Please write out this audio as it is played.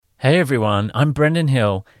Hey everyone, I'm Brendan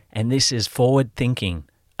Hill, and this is Forward Thinking,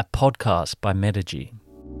 a podcast by Metigy.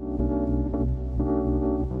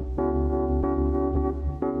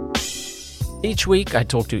 Each week, I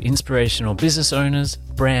talk to inspirational business owners,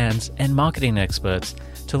 brands, and marketing experts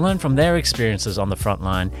to learn from their experiences on the front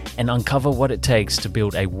line and uncover what it takes to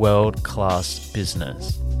build a world-class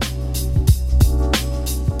business.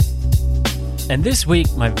 And this week,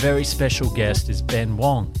 my very special guest is Ben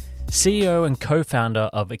Wong, CEO and co-founder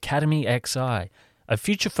of Academy XI, a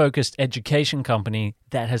future-focused education company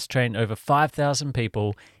that has trained over 5,000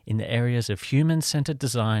 people in the areas of human-centered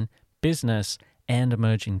design, business, and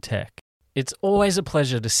emerging tech. It's always a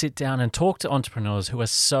pleasure to sit down and talk to entrepreneurs who are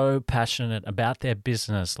so passionate about their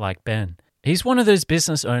business like Ben. He's one of those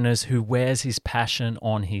business owners who wears his passion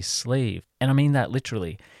on his sleeve. And I mean that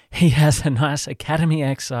literally. He has a nice Academy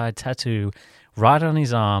XI tattoo right on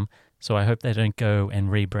his arm, so I hope they don't go and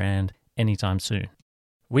rebrand anytime soon.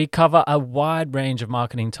 We cover a wide range of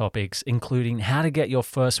marketing topics, including how to get your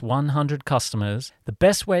first 100 customers, the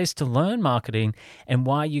best ways to learn marketing, and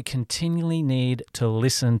why you continually need to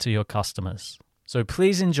listen to your customers. So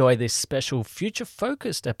please enjoy this special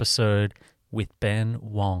future-focused episode with Ben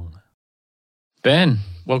Wong. Ben,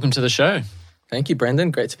 welcome to the show. Thank you, Brendan.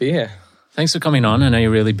 Great to be here. Thanks for coming on. I know you're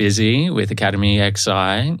really busy with Academy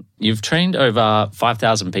XI. You've trained over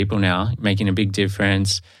 5,000 people now, making a big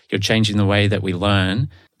difference. You're changing the way that we learn.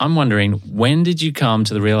 I'm wondering, when did you come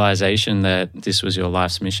to the realization that this was your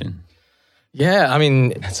life's mission? Yeah, I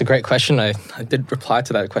mean, it's a great question. I did reply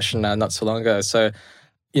to that question not so long ago. So,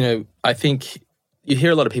 I think you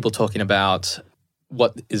hear a lot of people talking about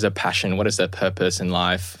what is a passion, what is their purpose in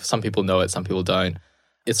life. Some people know it, some people don't.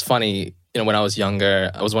 It's funny, when I was younger,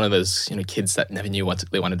 I was one of those, kids that never knew what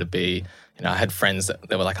they wanted to be. I had friends that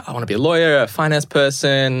they were like, I want to be a lawyer, a finance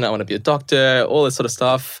person, I want to be a doctor, all this sort of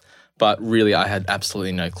stuff. But really, I had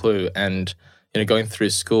absolutely no clue. And, going through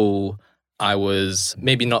school, I was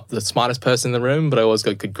maybe not the smartest person in the room, but I always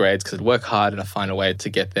got good grades because I'd work hard and I'd find a way to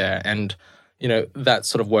get there. And, that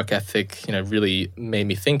sort of work ethic, really made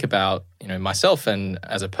me think about, myself and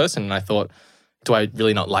as a person. And I thought, do I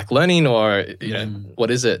really not like learning or, what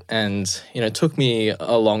is it? And, it took me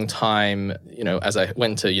a long time, as I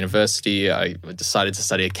went to university, I decided to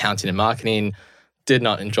study accounting and marketing, did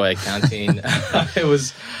not enjoy accounting. It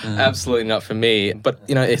was absolutely not for me. But,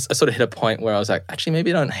 I sort of hit a point where I was like, actually,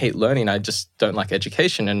 maybe I don't hate learning. I just don't like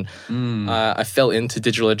education. And I fell into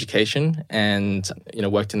digital education and,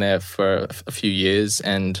 worked in there for a few years.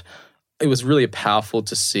 And it was really powerful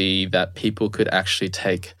to see that people could actually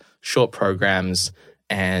take short programs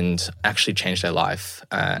and actually change their life.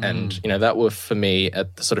 And, that was for me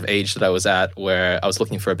at the sort of age that I was at where I was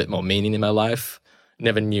looking for a bit more meaning in my life,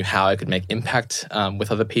 never knew how I could make impact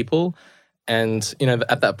with other people. And,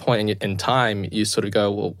 at that point in time, you sort of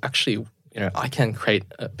go, well, actually, I can create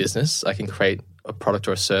a business, I can create a product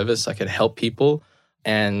or a service, I can help people.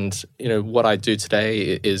 And, what I do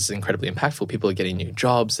today is incredibly impactful. People are getting new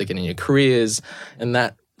jobs, they're getting new careers, and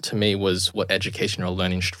that to me was what education or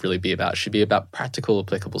learning should really be about. It should be about practical,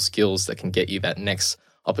 applicable skills that can get you that next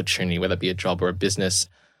opportunity, whether it be a job or a business.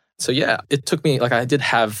 So yeah, it took me, I did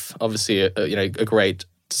have obviously a great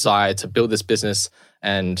desire to build this business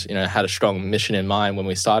and, had a strong mission in mind when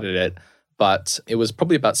we started it. But it was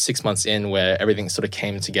probably about 6 months in where everything sort of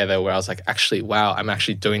came together where I was like, actually, wow, I'm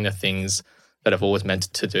actually doing the things that I've always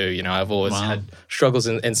meant to do. I've always had struggles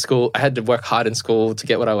in school. I had to work hard in school to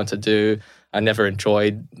get what I want to do. I never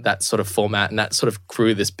enjoyed that sort of format, and that sort of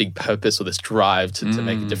grew this big purpose or this drive to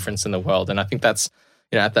make a difference in the world. And I think that's,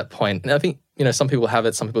 at that point, and I think, some people have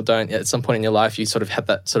it, some people don't. At some point in your life, you sort of had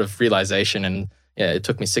that sort of realization. And yeah, it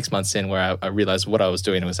took me 6 months in where I realized what I was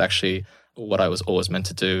doing was actually what I was always meant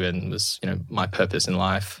to do and was, my purpose in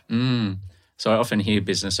life. So I often hear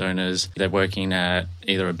business owners, they're working at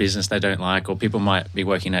either a business they don't like, or people might be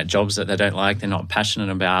working at jobs that they don't like, they're not passionate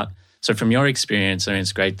about. So from your experience,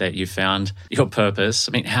 it's great that you found your purpose.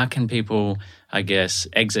 How can people,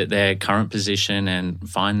 exit their current position and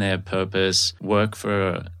find their purpose, work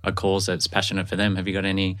for a cause that's passionate for them? Have you got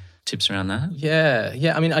any tips around that? Yeah.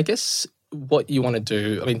 I guess what you want to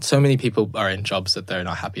do, so many people are in jobs that they're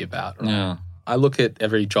not happy about. Right? Yeah. I look at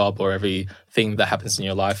every job or everything that happens in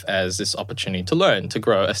your life as this opportunity to learn, to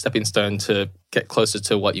grow, a stepping stone to get closer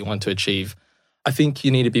to what you want to achieve. I think you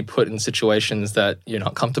need to be put in situations that you're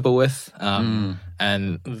not comfortable with,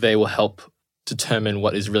 and they will help determine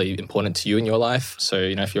what is really important to you in your life. So,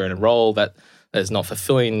 if you're in a role that is not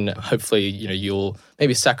fulfilling, hopefully, you'll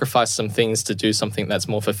maybe sacrifice some things to do something that's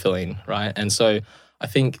more fulfilling, right? And so I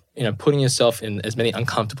think, putting yourself in as many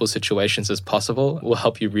uncomfortable situations as possible will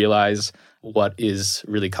help you realize what is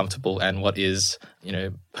really comfortable and what is,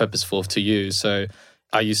 purposeful to you. So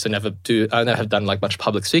I never have done like much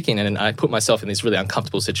public speaking, and I put myself in these really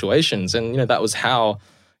uncomfortable situations. And, that was how,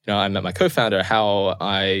 I met my co-founder, how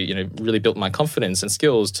I, really built my confidence and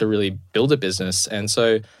skills to really build a business. And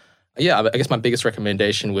so, yeah, I guess my biggest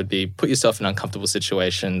recommendation would be put yourself in uncomfortable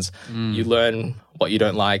situations. You learn what you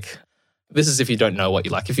don't like. This is if you don't know what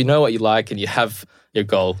you like. If you know what you like and you have your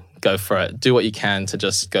goal, go for it. Do what you can to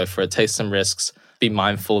just go for it. Take some risks. Be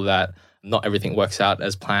mindful that not everything works out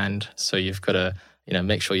as planned. So you've got to,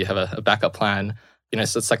 make sure you have a backup plan.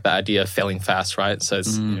 So it's like the idea of failing fast, right? So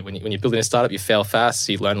it's, when you're building a startup, you fail fast,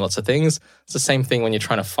 so you learn lots of things. It's the same thing when you're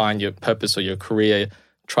trying to find your purpose or your career.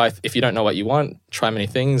 If you don't know what you want, try many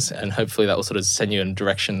things, and hopefully that will sort of send you in a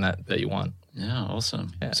direction that you want. Yeah,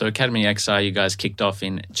 awesome. Yeah. So Academy XI, you guys kicked off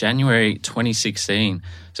in January 2016.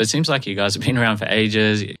 So it seems like you guys have been around for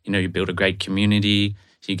ages. You build a great community.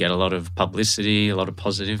 You get a lot of publicity, a lot of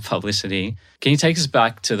positive publicity. Can you take us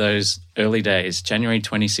back to those early days, January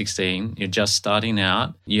 2016? You're just starting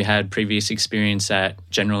out. You had previous experience at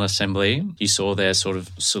General Assembly. You saw their sort of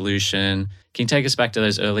solution. Can you take us back to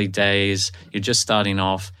those early days? You're just starting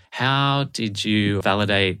off. How did you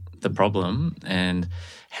validate the problem, and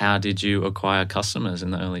how did you acquire customers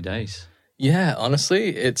in the early days? Yeah,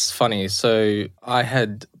 honestly, it's funny. So I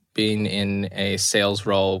had been in a sales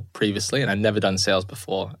role previously, and I'd never done sales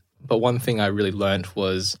before. But one thing I really learned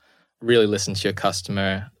was really listen to your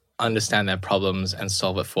customer, understand their problems and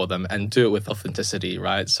solve it for them, and do it with authenticity,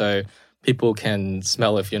 right? So people can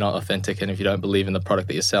smell if you're not authentic and if you don't believe in the product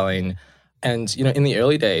that you're selling. And, in the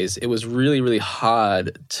early days, it was really, really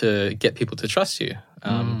hard to get people to trust you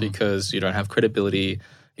because you don't have credibility.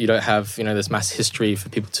 You don't have, this mass history for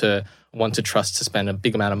people to want to trust to spend a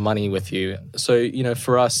big amount of money with you. So,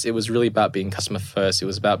 for us, it was really about being customer first. It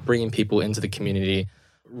was about bringing people into the community,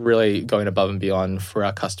 really going above and beyond for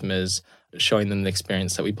our customers, showing them the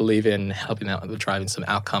experience that we believe in, helping out with driving some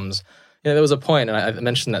outcomes. There was a point, and I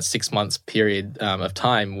mentioned that 6 months period of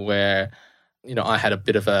time where, I had a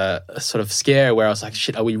bit of a sort of scare where I was like,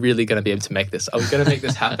 shit, are we really going to be able to make this? Are we going to make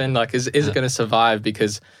this happen? Like, is it going to survive?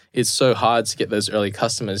 Because it's so hard to get those early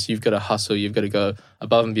customers. You've got to hustle. You've got to go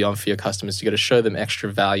above and beyond for your customers. You've got to show them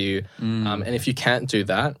extra value. And if you can't do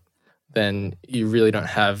that, then you really don't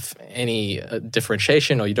have any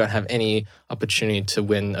differentiation, or you don't have any opportunity to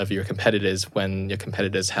win over your competitors when your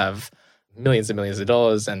competitors have millions and millions of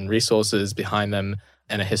dollars and resources behind them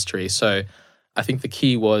and a history. So I think the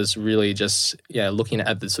key was really just, looking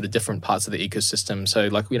at the sort of different parts of the ecosystem. So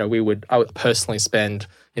like, I would personally spend,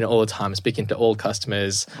 all the time speaking to all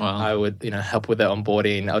customers. Wow. I would, help with their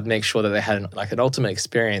onboarding. I would make sure that they had an ultimate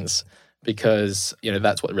experience, because,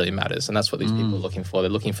 that's what really matters. And that's what these people are looking for. They're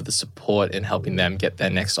looking for the support in helping them get their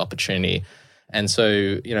next opportunity. And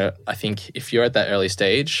so, I think if you're at that early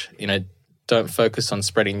stage, don't focus on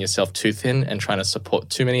spreading yourself too thin and trying to support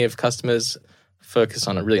too many of customers. Focus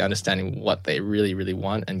on really understanding what they really, really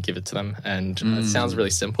want and give it to them. And it sounds really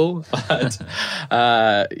simple, but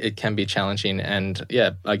it can be challenging. And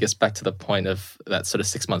I guess back to the point of that sort of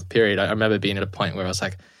 6 month period, I remember being at a point where I was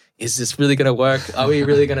like, is this really going to work? Are we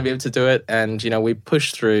really going to be able to do it? And, we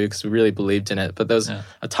pushed through because we really believed in it. But there was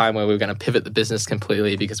a time where we were going to pivot the business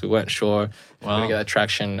completely because we weren't sure if we were going to get that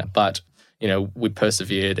traction. But, we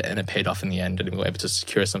persevered and it paid off in the end. And we were able to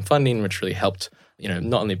secure some funding, which really helped,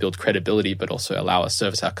 not only build credibility, but also allow us to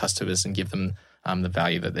service our customers and give them the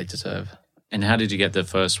value that they deserve. And how did you get the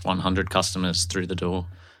first 100 customers through the door?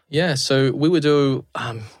 Yeah, so we would do,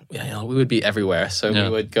 we would be everywhere. So we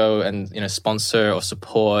would go and, sponsor or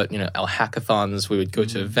support, our hackathons. We would go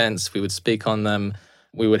to events. We would speak on them.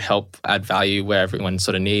 We would help add value where everyone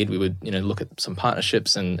sort of need. We would, look at some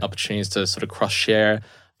partnerships and opportunities to sort of cross-share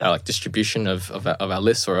distribution of our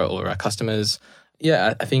lists or our customers.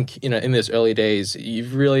 Yeah, I think, in those early days,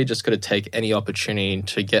 you've really just got to take any opportunity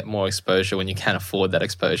to get more exposure when you can't afford that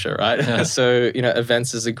exposure, right? Yeah. So,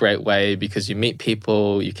 events is a great way because you meet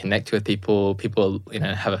people, you connect with people,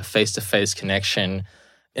 have a face-to-face connection.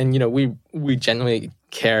 And, we genuinely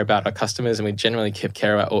care about our customers and we genuinely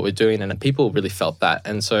care about what we're doing. And people really felt that.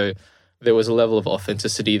 And so there was a level of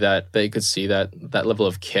authenticity that they could see that level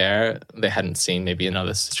of care they hadn't seen maybe in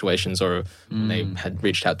other situations or when they had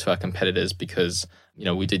reached out to our competitors because,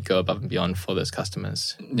 we did go above and beyond for those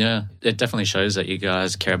customers. Yeah, it definitely shows that you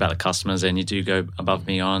guys care about the customers and you do go above and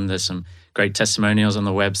beyond. There's some great testimonials on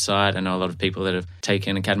the website. I know a lot of people that have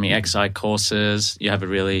taken Academy XI courses. You have a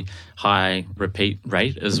really high repeat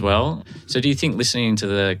rate as well. So do you think listening to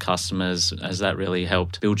the customers, has that really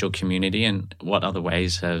helped build your community? And what other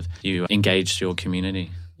ways have you engaged your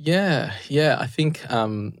community? Yeah. I think,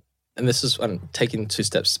 and this is I'm taking 2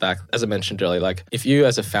 steps back, as I mentioned earlier, like if you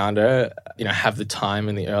as a founder, have the time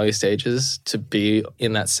in the early stages to be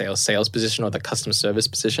in that sales position or the customer service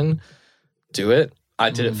position, do it. I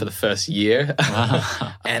did it for the first year.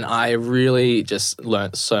 Wow. And I really just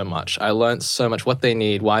learned so much. I learned so much what they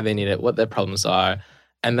need, why they need it, what their problems are.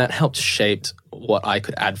 And that helped shape what I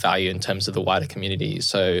could add value in terms of the wider community.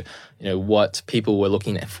 So, what people were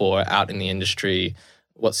looking for out in the industry,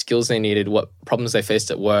 what skills they needed, what problems they faced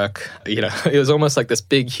at work. It was almost like this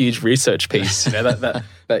big, huge research piece, that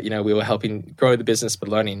we were helping grow the business, but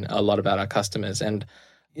learning a lot about our customers. And,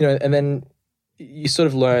 and then you sort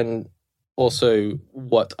of learn also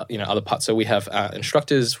what, other parts. So we have our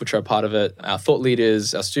instructors, which are a part of it, our thought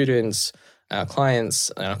leaders, our students, our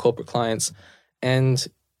clients, and our corporate clients. And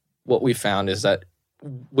what we found is that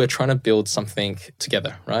we're trying to build something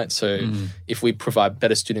together, right? So if we provide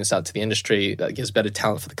better students out to the industry, that gives better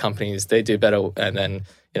talent for the companies, they do better. And then,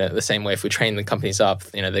 the same way, if we train the companies up,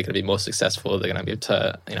 they're going to be more successful. They're going to be able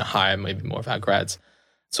to, hire maybe more of our grads.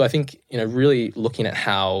 So I think, really looking at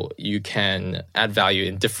how you can add value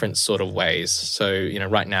in different sort of ways. So,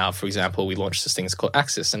 right now, for example, we launched this thing called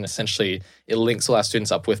Axis, and essentially it links all our students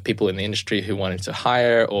up with people in the industry who wanted to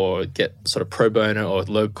hire or get sort of pro bono or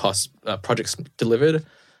low cost projects delivered,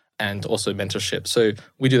 and also mentorship. So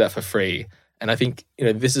we do that for free. And I think,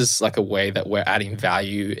 this is like a way that we're adding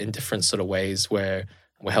value in different sort of ways where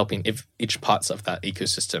we're helping each parts of that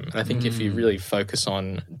ecosystem. And I think if you really focus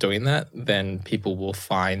on doing that, then people will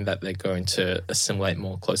find that they're going to assimilate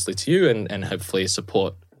more closely to you and hopefully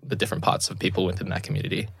support the different parts of people within that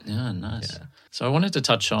community. Yeah, nice. Yeah. So I wanted to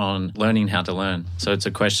touch on learning how to learn. So it's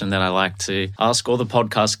a question that I like to ask all the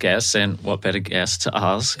podcast guests, and what better guest to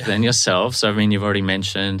ask than yourself. So, you've already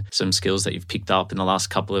mentioned some skills that you've picked up in the last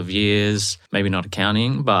couple of years, maybe not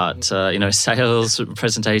accounting, but, sales,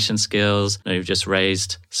 presentation skills. You've just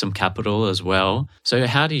raised some capital as well. So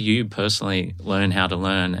how do you personally learn how to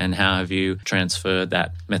learn, and how have you transferred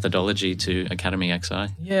that methodology to Academy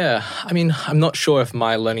XI? Yeah, I'm not sure if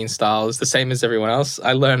my learning style is the same as everyone else.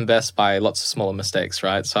 I learn best by lots of smaller mistakes,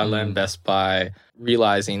 right? So I learn best by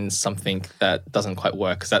realizing something that doesn't quite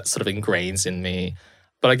work, because that sort of ingrains in me.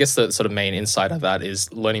 But I guess the sort of main insight of that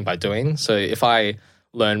is learning by doing. So if I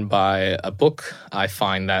learn by a book, I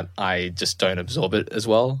find that I just don't absorb it as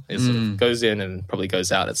well. It sort of goes in and probably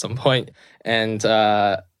goes out at some point. And,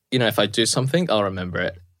 if I do something, I'll remember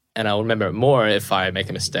it. And I'll remember it more if I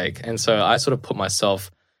make a mistake. And so I sort of put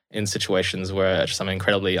myself in situations where I'm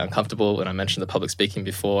incredibly uncomfortable. And I mentioned the public speaking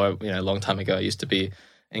before, a long time ago, I used to be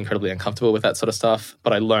incredibly uncomfortable with that sort of stuff.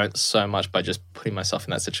 But I learned so much by just putting myself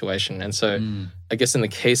in that situation. And so I guess in the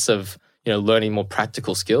case of, learning more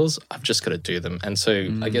practical skills, I've just got to do them. And so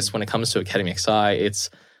I guess when it comes to Academy XI,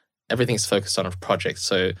 everything's focused on a project.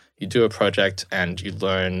 So you do a project and you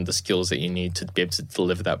learn the skills that you need to be able to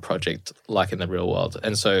deliver that project like in the real world.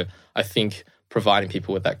 And so I think providing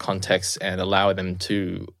people with that context and allow them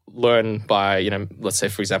to learn by, let's say,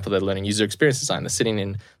 for example, they're learning user experience design.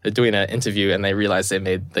 They're doing an interview and they realize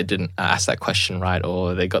they didn't ask that question right,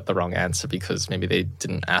 or they got the wrong answer because maybe they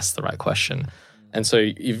didn't ask the right question. And so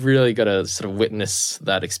you've really got to sort of witness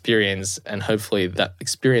that experience, and hopefully that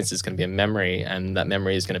experience is going to be a memory, and that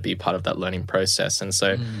memory is going to be part of that learning process. And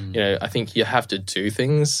so, I think you have to do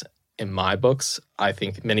things. In my books, I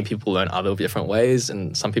think many people learn other different ways,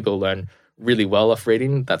 and some people learn really well off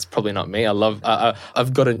reading. That's probably not me.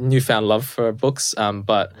 I've got a newfound love for books,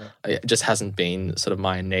 but it just hasn't been sort of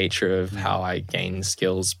my nature of how I gain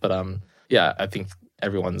skills. But I think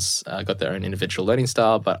everyone's got their own individual learning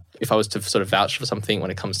style. But if I was to sort of vouch for something when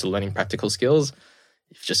it comes to learning practical skills,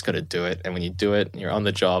 you've just got to do it. And when you do it, you're on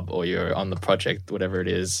the job or you're on the project, whatever it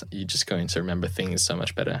is, you're just going to remember things so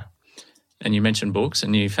much better. And you mentioned books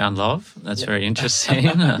and you found love. That's very interesting.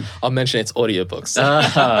 I'll mention it's audiobooks.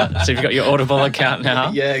 So you've got your Audible account now?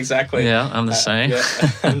 Yeah, exactly. Yeah, I'm the same.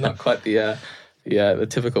 Not quite the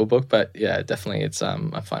typical book, but yeah, definitely it's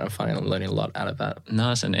I'm finding I'm learning a lot out of that.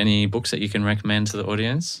 Nice. And any books that you can recommend to the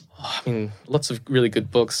audience? Lots of really good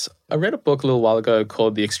books. I read a book a little while ago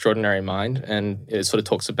called The Extraordinary Mind, and it sort of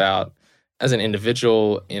talks about, as an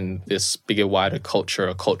individual in this bigger, wider culture,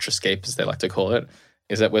 or culturescape as they like to call it,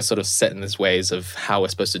 is that we're sort of set in these ways of how we're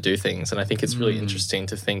supposed to do things. And I think it's really interesting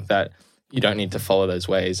to think that you don't need to follow those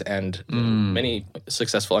ways. And many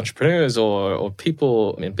successful entrepreneurs or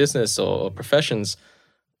people in business or professions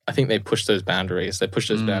I think they push those boundaries. They push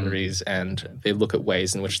those boundaries and they look at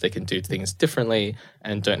ways in which they can do things differently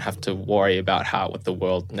and don't have to worry about what the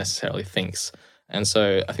world necessarily thinks. And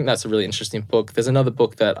so I think that's a really interesting book. There's another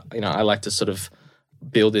book that, I like to sort of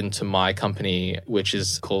build into my company, which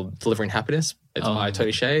is called Delivering Happiness. It's by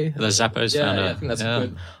Tony Hsieh. The Zappos founder. Yeah, I think that's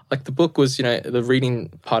good. Like the book was, the reading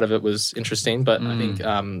part of it was interesting, but I think,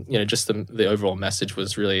 just the overall message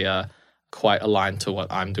was really quite aligned to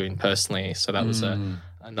what I'm doing personally. So that was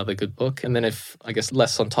another good book. And then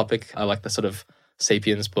less on topic, I like the sort of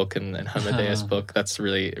Sapiens book and Homo Deus book. That's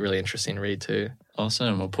really, really interesting read too.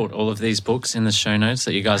 Awesome. We'll put all of these books in the show notes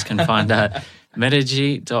that you guys can find at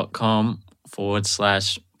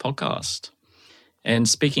metigy.com/podcast. And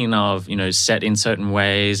speaking of, set in certain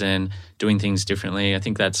ways and doing things differently, I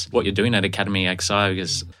think that's what you're doing at Academy XI,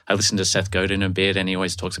 because I listen to Seth Godin a bit and he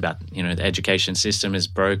always talks about, the education system is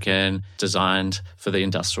broken, designed for the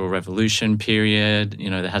Industrial Revolution period.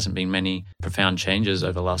 There hasn't been many profound changes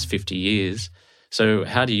over the last 50 years. So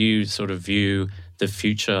how do you sort of view the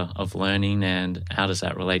future of learning and how does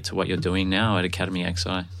that relate to what you're doing now at Academy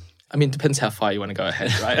XI? I mean, it depends how far you want to go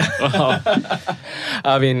ahead, right?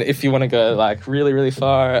 I mean, if you want to go like really, really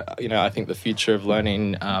far, I think the future of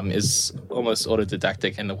learning is almost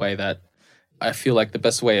autodidactic in the way that I feel like the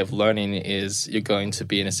best way of learning is you're going to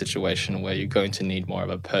be in a situation where you're going to need more of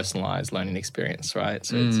a personalized learning experience, right?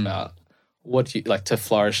 So it's about what do you like to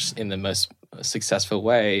flourish in the most successful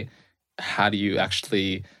way? How do you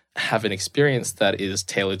actually have an experience that is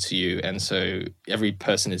tailored to you? And so every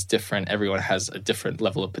person is different. Everyone has a different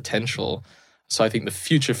level of potential. So I think the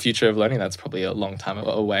future of learning, that's probably a long time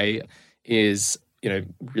away, is,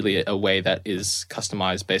 really a way that is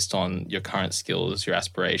customized based on your current skills, your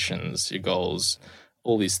aspirations, your goals,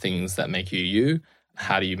 all these things that make you you.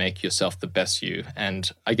 How do you make yourself the best you?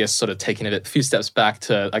 And I guess sort of taking it a few steps back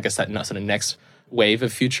to, I guess, that sort of next wave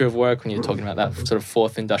of future of work when you're talking about that sort of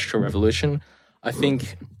fourth industrial revolution, I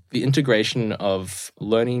think the integration of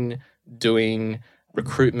learning, doing,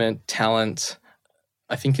 recruitment, talent,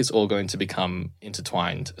 I think is all going to become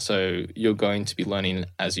intertwined. So you're going to be learning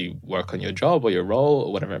as you work on your job or your role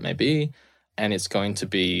or whatever it may be. And it's going to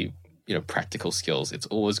be, practical skills. It's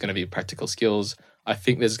always going to be practical skills. I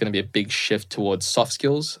think there's going to be a big shift towards soft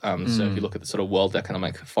skills. So if you look at the sort of World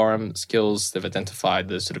Economic Forum skills, they've identified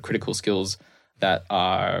the sort of critical skills that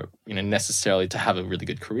are, necessarily to have a really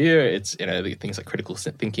good career. It's, things like critical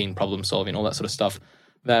thinking, problem solving, all that sort of stuff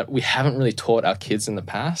that we haven't really taught our kids in the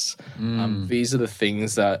past. These are the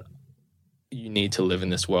things that you need to live in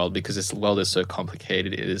this world because this world is so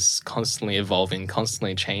complicated. It is constantly evolving,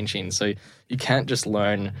 constantly changing. So you can't just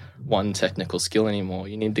learn one technical skill anymore.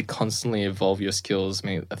 You need to constantly evolve your skills. I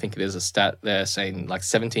mean, I think there's a stat there saying like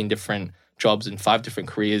 17 different jobs in 5 different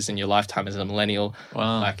careers in your lifetime as a millennial.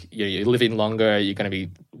 Wow. Like you're living longer, you're going to be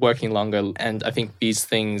working longer. And I think these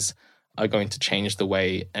things are going to change the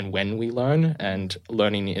way and when we learn. And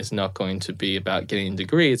learning is not going to be about getting a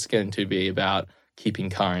degree. It's going to be about keeping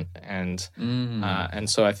current. And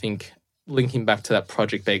so I think linking back to that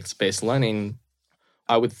project-based learning,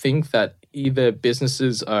 I would think that either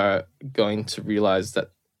businesses are going to realize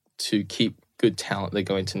that to keep good talent, they're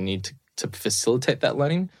going to need to facilitate that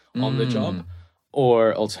learning on the job,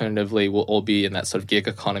 or alternatively, we'll all be in that sort of gig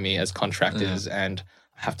economy as contractors and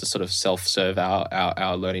have to sort of self-serve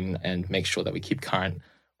our learning and make sure that we keep current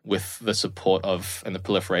with the support of and the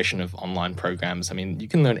proliferation of online programs. I mean, you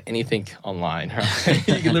can learn anything online, right?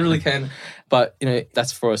 You literally can. But,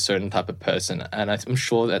 that's for a certain type of person. And I'm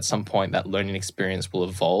sure that at some point that learning experience will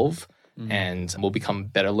evolve and we'll become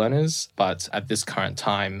better learners. But at this current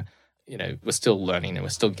time, we're still learning and we're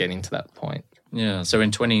still getting to that point. Yeah. So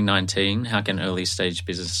in 2019, how can early stage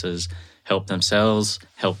businesses help themselves,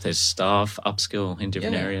 help their staff, upskill in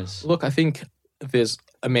different areas? Look, I think there's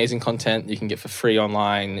amazing content you can get for free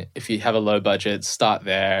online. If you have a low budget, start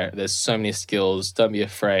there. There's so many skills. Don't be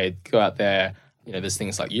afraid. Go out there. There's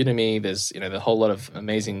things like Udemy. There's, the whole lot of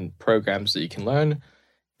amazing programs that you can learn.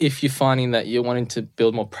 If you're finding that you're wanting to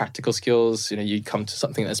build more practical skills, you come to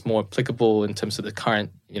something that's more applicable in terms of the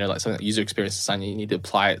current, like something like user experience design, you need to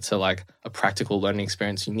apply it to like a practical learning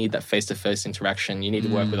experience. You need that face-to-face interaction. You need to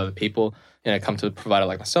work with other people, come to a provider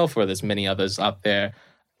like myself, or there's many others out there.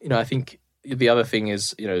 I think the other thing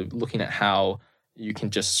is, looking at how you can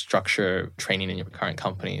just structure training in your current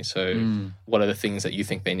company. So what are the things that you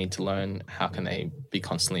think they need to learn? How can they be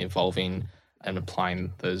constantly evolving and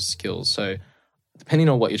applying those skills? So depending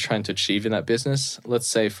on what you're trying to achieve in that business, let's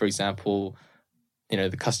say, for example,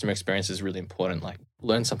 the customer experience is really important. Like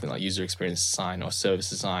learn something like user experience design or service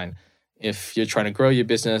design. If you're trying to grow your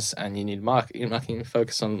business and you need marketing,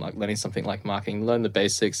 focus on like learning something like marketing, learn the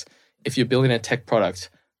basics. If you're building a tech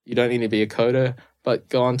product, You don't need to be a coder, but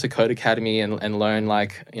go on to Code Academy and learn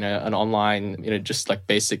like, an online, just like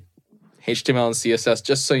basic HTML and CSS,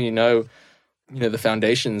 just so the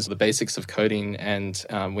foundations, the basics of coding. And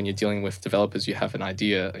when you're dealing with developers, you have an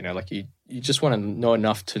idea, like you just want to know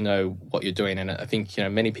enough to know what you're doing. And I think,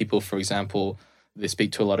 many people, for example, they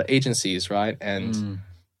speak to a lot of agencies, right? And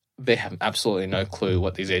they have absolutely no clue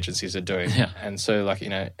what these agencies are doing. Yeah. And so like,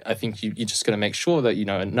 I think you just got to make sure that you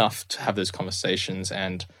know enough to have those conversations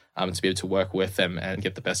and to be able to work with them and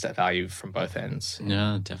get the best value from both ends.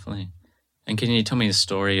 Yeah, definitely. And can you tell me the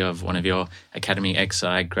story of one of your Academy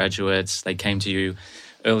XI graduates? They came to you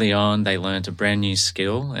early on, they learned a brand new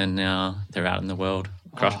skill, and now they're out in the world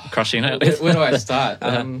crushing it. Where do I start?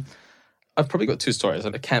 I've probably got two stories,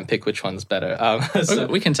 and I can't pick which one's better.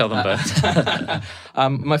 We can tell them both.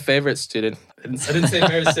 My favorite student, I didn't say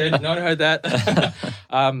very soon, no one heard that.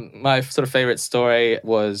 My sort of favorite story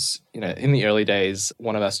was, in the early days,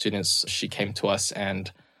 one of our students, she came to us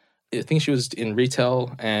and I think she was in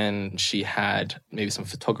retail and she had maybe some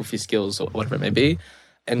photography skills or whatever it may be.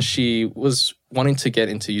 And she was wanting to get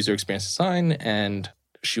into user experience design and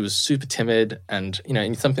she was super timid. And,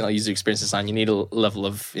 in something like user experience design, you need a level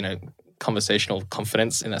of, conversational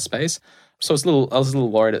confidence in that space. So I was a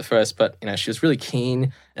little worried at first, but, she was really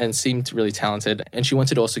keen and seemed really talented. And she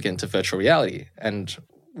wanted to also get into virtual reality. And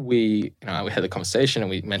we had the conversation and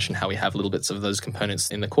we mentioned how we have little bits of those components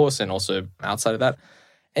in the course and also outside of that.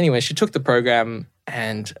 Anyway, she took the program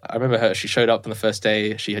and I remember she showed up on the first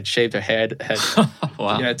day. She had shaved her head,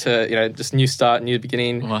 Wow. Just new start, new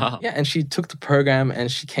beginning. Wow. Yeah, and she took the program and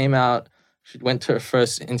she came out. She went to her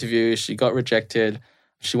first interview. She got rejected.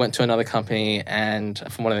 She went to another company and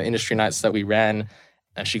from one of the industry nights that we ran,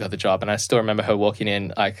 and she got the job. And I still remember her walking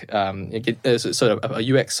in as sort of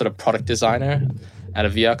a UX sort of product designer at a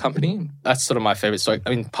VR company. That's sort of my favorite story.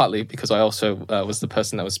 I mean, partly because I also was the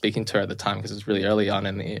person that was speaking to her at the time because it was really early on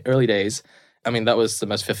in the early days. I mean, that was the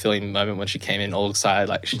most fulfilling moment when she came in all excited.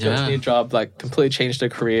 Like she got a new job, like completely changed her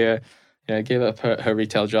career, gave up her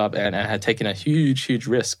retail job and had taken a huge, huge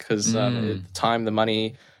risk because the time, the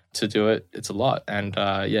money to do it, it's a lot. And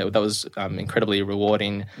that was incredibly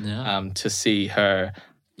rewarding to see her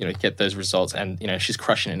get those results. And, she's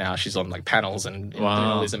crushing it now. She's on like panels and doing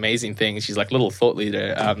all these amazing things. She's like little thought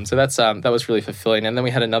leader. So that was really fulfilling. And then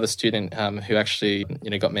we had another student who actually,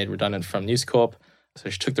 got made redundant from News Corp. So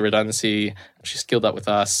she took the redundancy. She skilled up with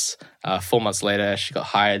us. 4 months later, she got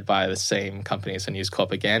hired by the same company as News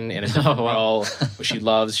Corp again in a different role, which she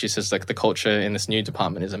loves. She says like the culture in this new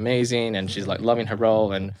department is amazing. And she's like loving her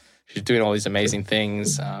role and she's doing all these amazing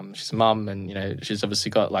things. She's a mum and, she's obviously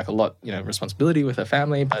got like a lot, responsibility with her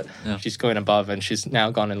family, but she's going above and she's now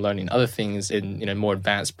gone and learning other things in, more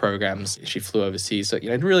advanced programs. She flew overseas. So,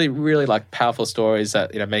 really, really like powerful stories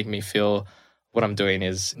that, make me feel what I'm doing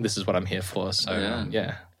this is what I'm here for. So,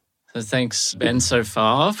 So thanks, Ben, so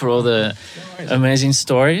far for all the amazing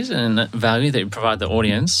stories and value that you provide the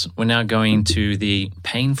audience. We're now going to the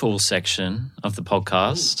painful section of the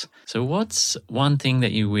podcast. So what's one thing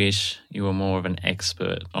that you wish you were more of an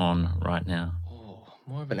expert on right now?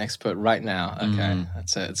 More of an expert right now. Okay,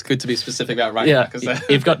 it's good to be specific about right now because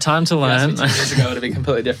you've got time to learn. 2 years ago, it'd be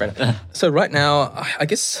completely different. So right now, I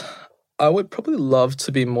guess I would probably love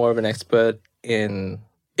to be more of an expert in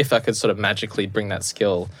if I could sort of magically bring that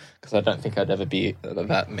skill, because I don't think I'd ever be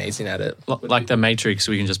that amazing at it. Like the Matrix,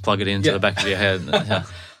 we can just plug it into the back of your head.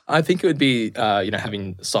 I think it would be,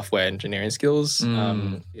 having software engineering skills.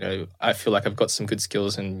 I feel like I've got some good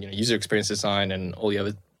skills in user experience design and all the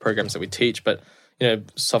other programs that we teach, but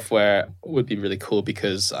software would be really cool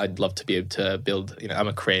because I'd love to be able to build. I'm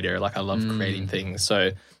a creator, like I love creating things.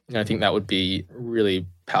 So I think that would be really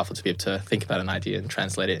powerful to be able to think about an idea and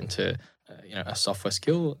translate it into a software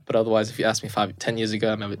skill. But otherwise, if you asked me 5-10 years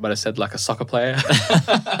ago, I might have said like a soccer player.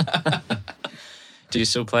 Do you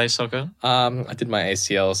still play soccer? I did my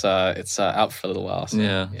ACLs. It's out for a little while. So,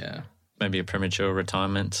 yeah. Maybe a premature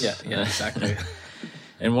retirement. Yeah, exactly.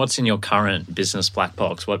 And what's in your current business black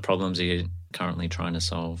box? What problems are you currently trying to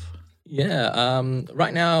solve? Yeah,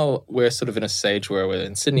 right now we're sort of in a stage where we're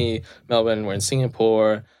in Sydney, Melbourne, we're in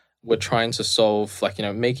Singapore. We're trying to solve,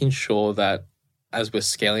 making sure that as we're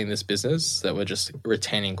scaling this business, that we're just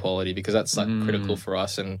retaining quality, because that's critical for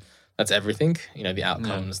us, and that's everything. The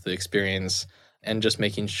outcomes, the experience, and just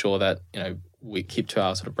making sure that we keep to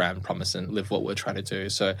our sort of brand promise and live what we're trying to do.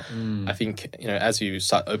 So I think as you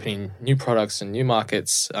start opening new products and new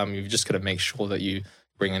markets, you've just got to make sure that you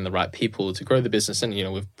bring in the right people to grow the business. And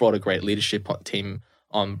we've brought a great leadership team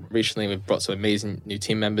on recently. We've brought some amazing new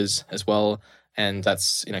team members as well. And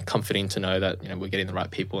that's, comforting to know that, we're getting the right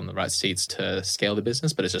people in the right seats to scale the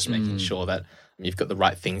business, but it's just making sure that you've got the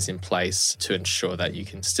right things in place to ensure that you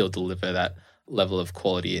can still deliver that level of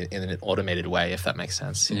quality in an automated way, if that makes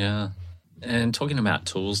sense. Yeah. And talking about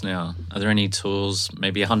tools now, are there any tools,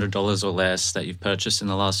 maybe $100 or less, that you've purchased in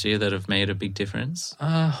the last year that have made a big difference?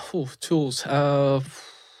 Tools. I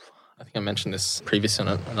think I mentioned this previously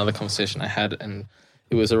on another conversation I had, and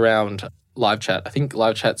it was around live chat. I think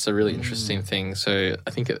live chat's a really interesting thing. So I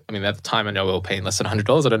think, at the time, I know we were paying less than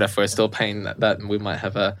 $100. I don't know if we're still paying that and we might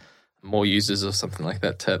have more users or something like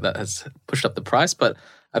that that has pushed up the price. But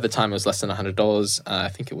at the time, it was less than $100. I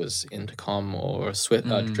think it was Intercom or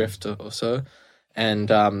Drift or so.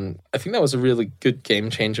 And I think that was a really good game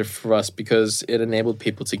changer for us because it enabled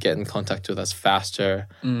people to get in contact with us faster.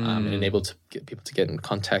 It enabled to get people to get in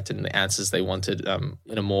contact and the answers they wanted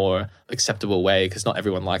in a more acceptable way, because not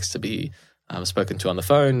everyone likes to be spoken to on the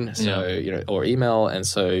phone, or email. And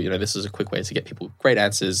so, this is a quick way to get people great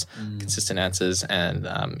answers, consistent answers, and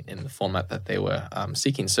in the format that they were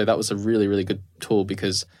seeking. So that was a really, really good tool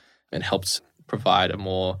because it helped provide a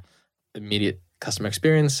more immediate customer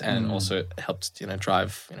experience and also helped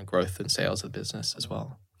drive growth and sales of the business as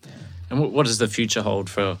well. And what does the future hold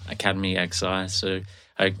for Academy XI? So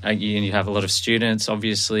you have a lot of students,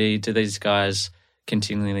 obviously. Do these guys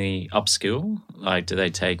continually upskill? Like, do they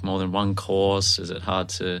take more than one course? Is it hard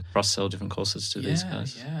to cross-sell different courses to these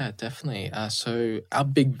guys? Yeah, definitely. So our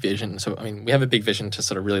big vision, we have a big vision to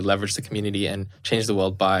sort of really leverage the community and change the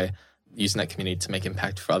world by using that community to make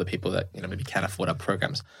impact for other people that maybe can't afford our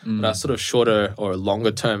programs. But our sort of shorter or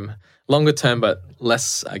longer term but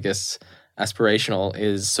less, I guess, aspirational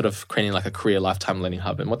is sort of creating like a career lifetime learning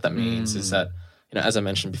hub. And what that means is that, as I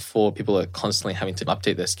mentioned before, people are constantly having to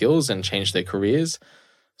update their skills and change their careers.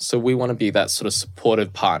 So we want to be that sort of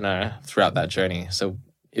supportive partner throughout that journey. So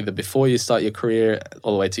either before you start your career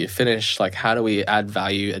all the way to your finish, like how do we add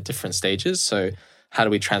value at different stages? So how do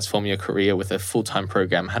we transform your career with a full-time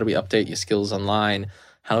program? How do we update your skills online?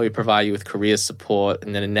 How do we provide you with career support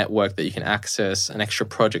and then a network that you can access and extra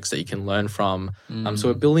projects that you can learn from? So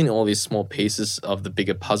we're building all these small pieces of the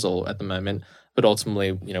bigger puzzle at the moment, but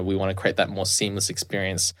ultimately, we want to create that more seamless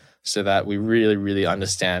experience so that we really, really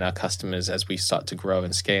understand our customers as we start to grow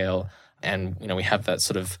and scale. And, we have that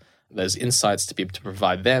sort of those insights to be able to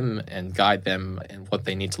provide them and guide them in what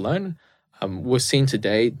they need to learn. We're seeing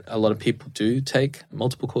today a lot of people do take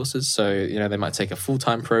multiple courses. So, they might take a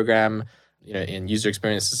full-time program, in user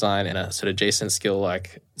experience design and a sort of adjacent skill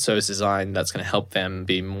like service design that's going to help them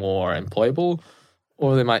be more employable.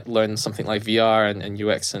 Or they might learn something like VR and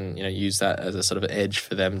UX and, use that as a sort of edge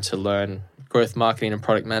for them to learn growth marketing and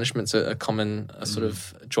product management. It's a common sort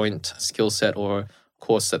of joint skill set or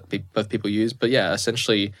course that both people use. But yeah,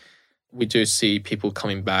 essentially, we do see people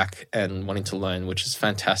coming back and wanting to learn, which is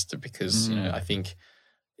fantastic because, I think,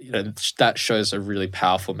 that shows a really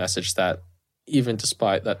powerful message that even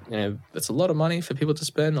despite that, that's a lot of money for people to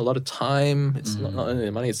spend, a lot of time. It's not only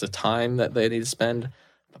the money, it's the time that they need to spend.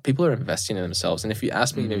 But people are investing in themselves. And if you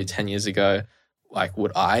asked me maybe 10 years ago, like,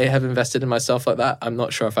 would I have invested in myself like that? I'm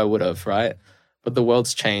not sure if I would have, right? But the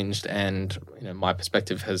world's changed and, my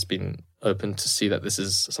perspective has been open to see that this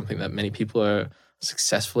is something that many people are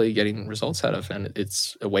successfully getting results out of. And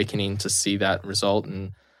it's awakening to see that result.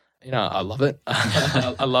 And, I love it.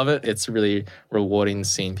 I love it. It's really rewarding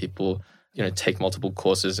seeing people, take multiple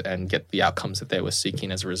courses and get the outcomes that they were seeking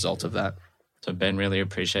as a result of that. So Ben, really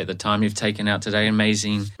appreciate the time you've taken out today.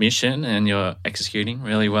 Amazing mission, and you're executing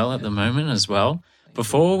really well at the moment as well.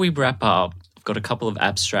 Before we wrap up, I've got a couple of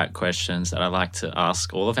abstract questions that I like to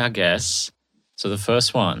ask all of our guests. So the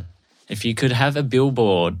first one, if you could have a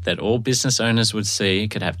billboard that all business owners would see,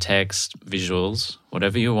 could have text, visuals,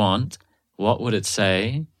 whatever you want, what would it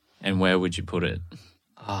say and where would you put it?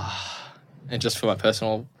 And just for my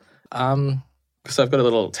personal... because I've got a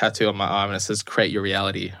little tattoo on my arm and it says create your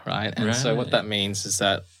reality, right? And so what that means is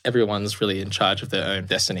that everyone's really in charge of their own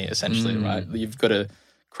destiny, essentially, right? You've got to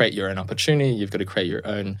create your own opportunity. You've got to create your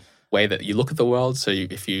own way that you look at the world. So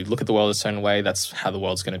if you look at the world a certain way, that's how the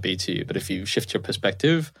world's going to be to you. But if you shift your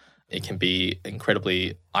perspective, it can be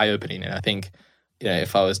incredibly eye-opening. And I think,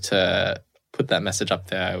 if I was to put that message up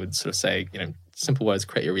there, I would sort of say, simple words,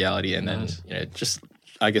 create your reality. And then, just,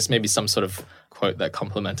 I guess maybe some sort of quote that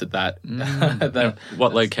complemented that.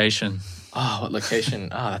 What location? What location?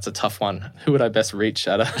 That's a tough one. Who would I best reach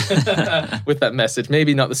at with that message?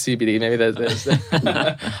 Maybe not the CBD. Maybe there's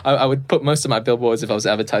I would put most of my billboards if I was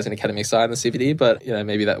advertising Academy XI in the CBD, but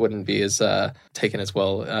maybe that wouldn't be as taken as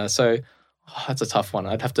well. So that's a tough one.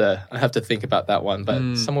 I'd have to think about that one.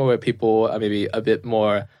 But somewhere where people are maybe a bit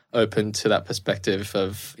more open to that perspective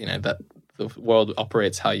of that the world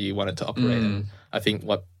operates how you want it to operate. And I think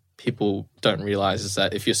what people don't realize is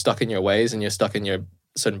that if you're stuck in your ways and you're stuck in your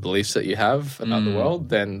certain beliefs that you have about the world,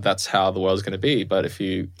 then that's how the world's going to be. But if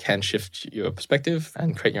you can shift your perspective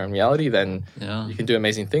and create your own reality, then you can do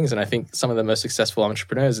amazing things. And I think some of the most successful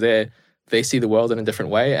entrepreneurs, they see the world in a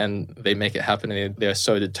different way and they make it happen. And they're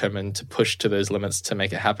so determined to push to those limits to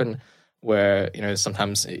make it happen, where,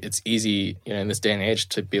 sometimes it's easy, in this day and age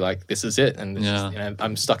to be like, this is it. And it's just,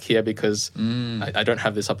 I'm stuck here because I don't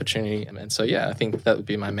have this opportunity. And so, I think that would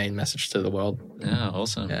be my main message to the world. Yeah,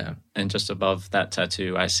 awesome. Yeah. And just above that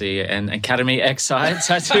tattoo, I see an Academy XI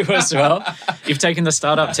tattoo as well. You've taken the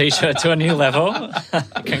startup t-shirt to a new level.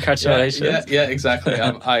 Congratulations. Yeah, exactly.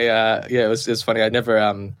 It was funny. I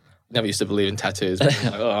never used to believe in tattoos. But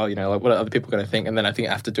what are other people going to think? And then I think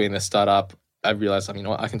after doing this startup, I realized,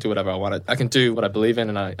 I can do whatever I want. I can do what I believe in,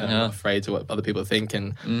 and I'm not afraid to what other people think.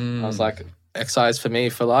 And I was like, XI is for me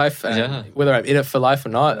for life. And whether I'm in it for life or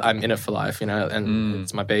not, I'm in it for life, and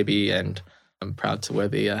it's my baby, and I'm proud to wear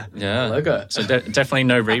the logo. So definitely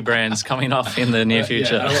no rebrands coming up in the near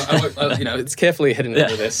future. It's carefully hidden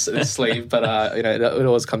under this sleeve, but it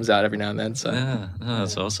always comes out every now and then. So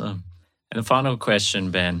that's awesome. And the final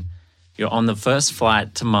question, Ben. You're on the first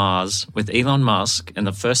flight to Mars with Elon Musk and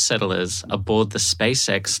the first settlers aboard the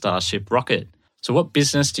SpaceX Starship rocket. So what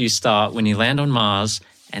business do you start when you land on Mars,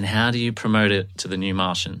 and how do you promote it to the new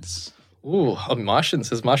Martians? Ooh,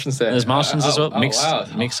 Martians. There's Martians there. There's Martians as well.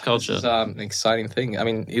 Mixed culture. It's an exciting thing. I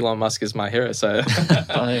mean, Elon Musk is my hero. So,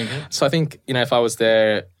 so I think, if I was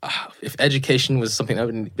there, if education was something that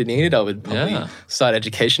would be needed, I would probably start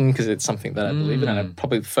education, because it's something that I believe in. And I'd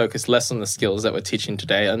probably focus less on the skills that we're teaching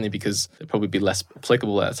today, only because they'd probably be less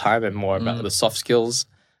applicable at the time, and more about the soft skills,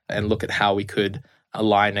 and look at how we could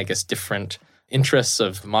align, I guess, different interests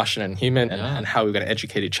of Martian and human, and how we're going to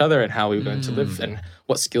educate each other, and how we're going to live, and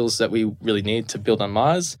what skills that we really need to build on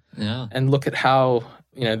Mars. And look at how,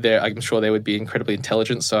 I'm sure they would be incredibly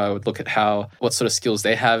intelligent. So I would look at what sort of skills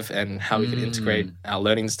they have, and how we could integrate our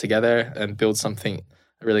learnings together and build something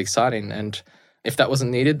really exciting. And if that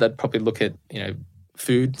wasn't needed, I'd probably look at,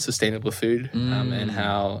 food, sustainable food, and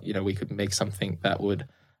how, we could make something that would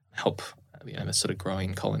help, a sort of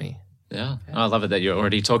growing colony. Yeah. I love it that you're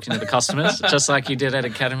already talking to the customers, just like you did at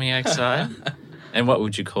Academy XI. And what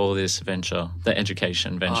would you call this venture, the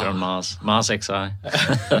education venture on Mars? Mars XI.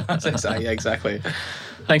 Mars XI, yeah, exactly.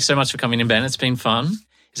 Thanks so much for coming in, Ben. It's been fun.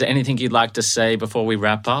 Is there anything you'd like to say before we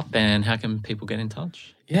wrap up, and how can people get in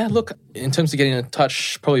touch? Yeah, look, in terms of getting in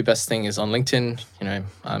touch, probably best thing is on LinkedIn.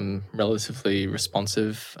 I'm relatively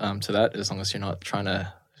responsive to that, as long as you're not trying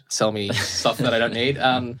to sell me stuff that I don't need.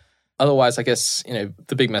 Otherwise, I guess,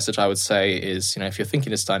 the big message I would say is, if you're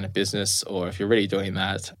thinking of starting a business, or if you're already doing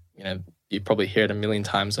that, you probably hear it a million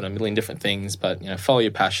times on a million different things, but, follow your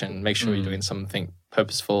passion, make sure you're doing something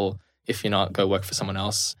purposeful. If you're not, go work for someone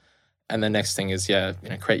else. And the next thing is,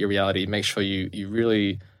 create your reality. Make sure you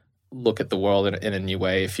really look at the world in a new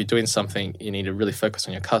way. If you're doing something, you need to really focus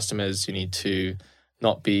on your customers. You need to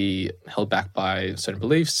not be held back by certain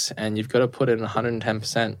beliefs, and you've got to put in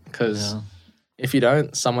 110%, because if you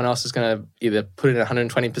don't, someone else is going to either put in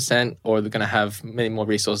 120%, or they're going to have many more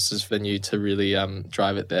resources than you to really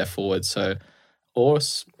drive it there forward. So, or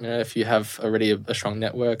if you have already a strong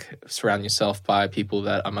network, surround yourself by people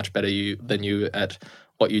that are much better than you at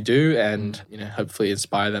what you do, and hopefully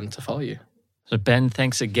inspire them to follow you. So Ben,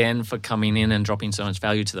 thanks again for coming in and dropping so much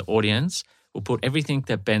value to the audience. We'll put everything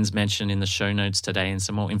that Ben's mentioned in the show notes today, and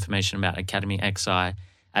some more information about Academy XI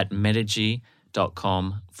at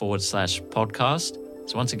metigy.com/podcast.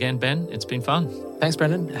 So once again, Ben, it's been fun. Thanks,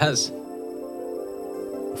 Brendan. It has.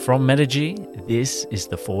 From Metigy, this is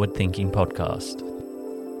the Forward Thinking Podcast.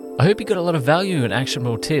 I hope you got a lot of value and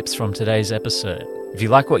actionable tips from today's episode. If you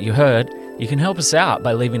like what you heard, you can help us out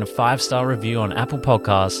by leaving a 5-star review on Apple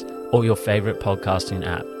Podcasts or your favorite podcasting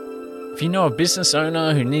app. If you know a business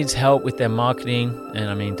owner who needs help with their marketing,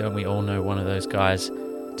 and don't we all know one of those guys,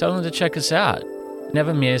 tell them to check us out.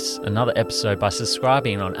 Never miss another episode by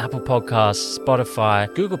subscribing on Apple Podcasts, Spotify,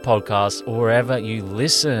 Google Podcasts, or wherever you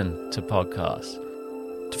listen to podcasts.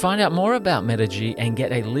 To find out more about Metigy and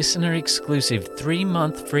get a listener-exclusive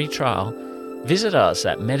 3-month free trial, visit us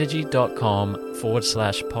at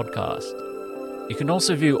metigy.com/podcast. You can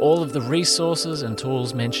also view all of the resources and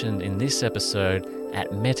tools mentioned in this episode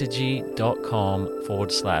at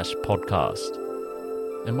metigy.com/podcast.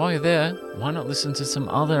 And while you're there, why not listen to some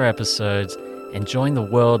other episodes and join the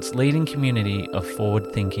world's leading community of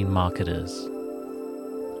forward-thinking marketers.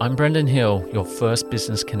 I'm Brendan Hill, your first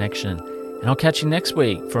business connection, and I'll catch you next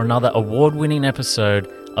week for another award-winning episode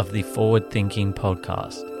of the Forward Thinking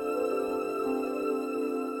Podcast.